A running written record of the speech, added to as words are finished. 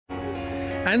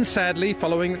And sadly,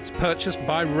 following its purchase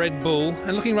by Red Bull,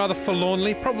 and looking rather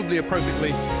forlornly, probably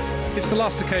appropriately, it's the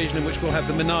last occasion in which we'll have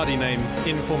the Minardi name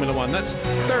in Formula One. That's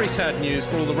very sad news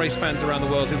for all the race fans around the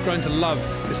world who've grown to love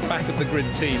this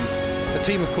back-of-the-grid team. A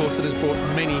team, of course, that has brought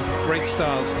many great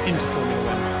stars into Formula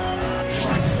One.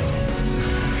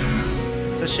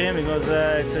 It's a shame because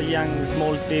it's a young,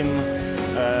 small team.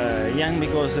 Young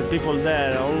because the people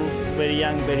there are all very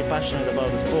young, very passionate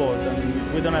about the sport, and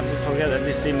we don't have to forget that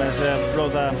this team has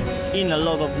brought in a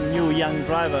lot of new young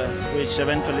drivers, which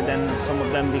eventually then some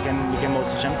of them became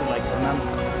also champions, like Fernando.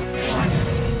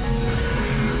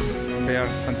 They are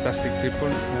fantastic people.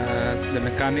 The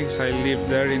mechanics, I lived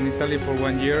there in Italy for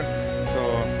 1 year,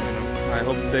 so I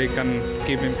hope they can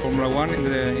keep in Formula One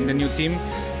in the new team,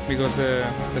 because the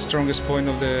strongest point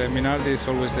of the Minardi is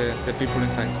always the people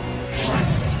inside.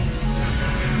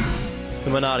 The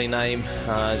Minardi name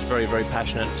is very, very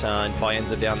passionate in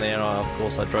Faenza down there. Of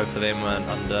course, I drove for them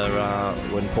under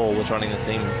when Paul was running the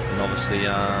team, and obviously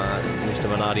Mr.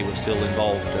 Minardi was still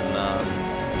involved.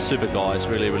 And super guys,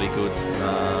 really, really good.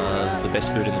 The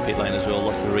best food in the pit lane as well.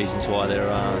 Lots of the reasons why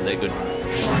they're good.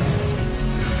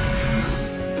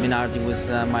 Minardi was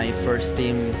my first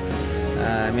team.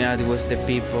 Minardi was the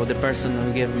person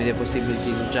who gave me the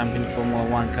possibility to jump in Formula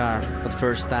One car for the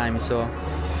first time. So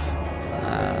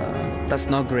that's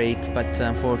not great, but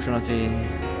unfortunately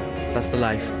that's the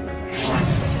life.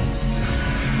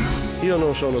 Io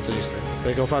non sono triste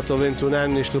perché ho fatto 21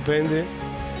 anni stupendi,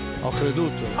 ho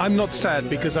creduto. I'm not sad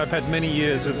because I've had many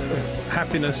years of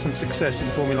happiness and success in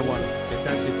Formula One. E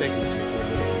tanti tecnici in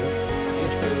Formula 1. Io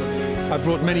spero di... I've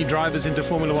brought many drivers into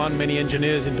Formula One, many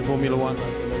engineers into Formula One.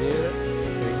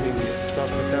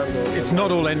 It's not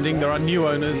all ending, there are new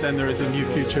owners and there is a new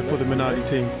future for the Minardi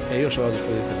team. E io sono a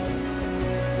disposizione.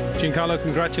 Giancarlo,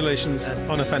 congratulations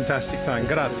on a fantastic time.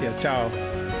 Grazie, ciao.